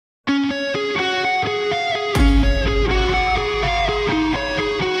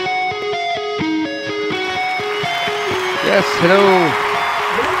Yes, hello.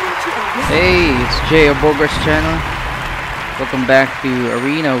 Hey, it's Jay of Bogar's channel. Welcome back to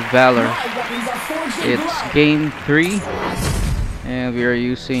Arena of Valor. It's game 3, and we are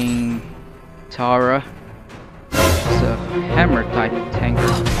using Taara. It's a hammer type tanker.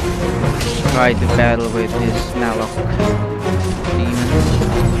 Try to battle with this Malok demon.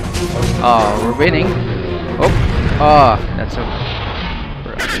 Oh, we're winning. Oh, that's a.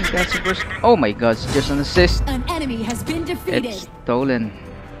 I think that's the first. Oh my God! It's just an assist. An enemy has been defeated. It's stolen.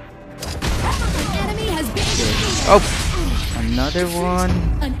 An enemy has been defeated. Oh, another one.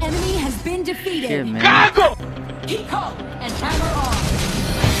 An enemy has been defeated. Shit, man. And hammer on.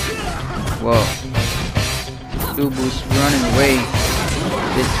 Whoa. Dubu's running away.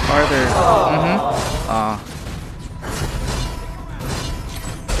 It's harder.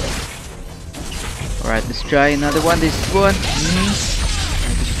 Alright, let's try another one. This one.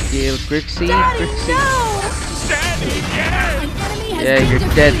 Kill Crixie. Crixie. Yeah, you're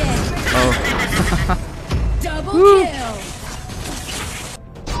dead. Oh. Double kill.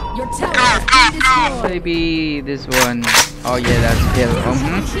 Your tower has been destroyed. Maybe this one. Oh yeah, that's kill.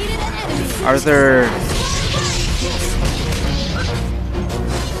 Defeated an enemy. Arthur.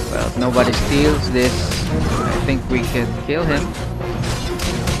 Well, if nobody steals this, I think we can kill him.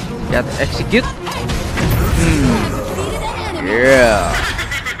 Gotta execute. Yeah.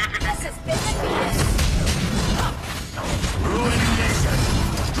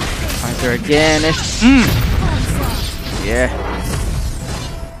 Arthur again. Yeah.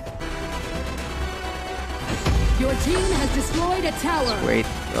 Your team has destroyed a tower. Let's wait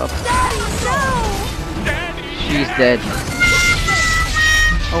up. Daddy, no! She's dead.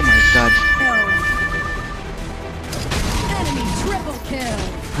 Oh my God. Enemy triple kill.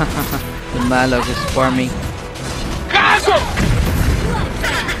 The Malok is farming.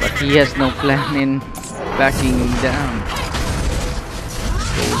 But he has no plan in backing him down.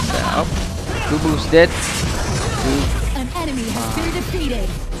 Goes up. Dubu's dead. An enemy has been defeated.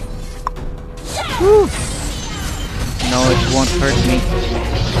 Woo. No, it won't hurt me.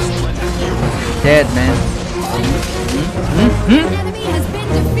 Dead, man. An enemy has been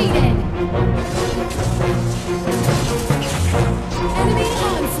defeated. Enemy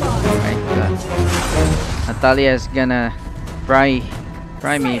onslaught. Oh my God. Natalia is gonna fry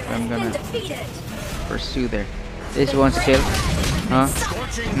me if I'm gonna pursue there. This one's killed. Huh?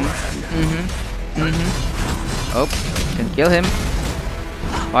 Oh, can kill him.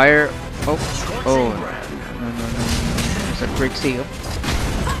 Fire. Oh. No. There's a Crixie.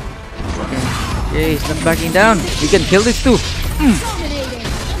 Okay, he's not backing down. We can kill this too.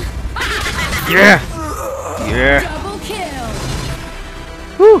 Yeah. Double kill.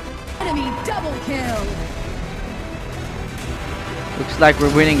 Woo. Enemy double kill. Looks like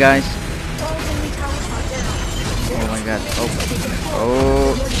we're winning, guys. Oh my God. Oh.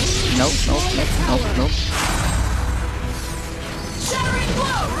 Nope.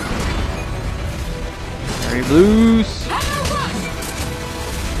 Very blues.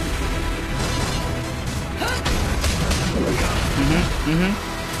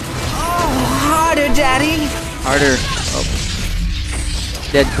 Oh, harder, Daddy. Harder. Oh.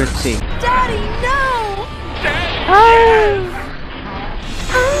 Dead Crixie. Daddy, no.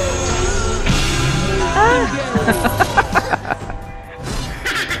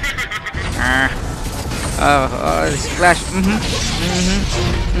 Oh, this flash.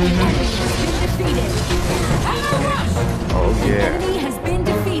 Oh yeah. Enemy has been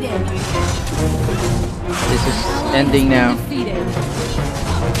defeated. This is ending now.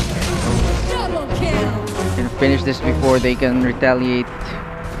 Double kill. Gonna finish this before they can retaliate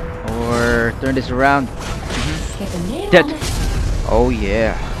or turn this around. Dead. Oh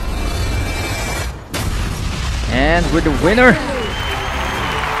yeah. And we're the winner.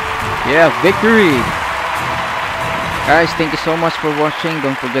 Yeah, victory. Guys, thank you so much for watching.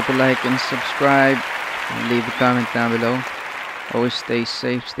 Don't forget to like and subscribe and leave a comment down below. Always stay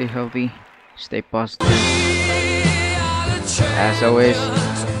safe, stay healthy, stay positive. As always,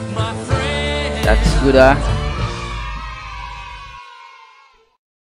 DatzGudHah.